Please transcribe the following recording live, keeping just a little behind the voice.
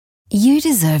You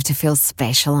deserve to feel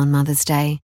special on Mother's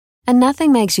Day. And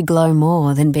nothing makes you glow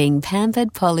more than being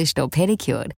pampered, polished or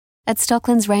pedicured at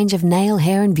Stockland's range of nail,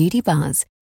 hair and beauty bars.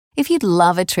 If you'd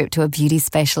love a trip to a beauty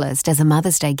specialist as a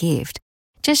Mother's Day gift,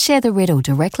 just share the riddle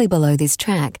directly below this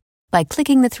track by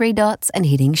clicking the 3 dots and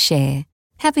hitting share.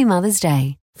 Happy Mother's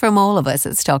Day from all of us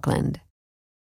at Stockland.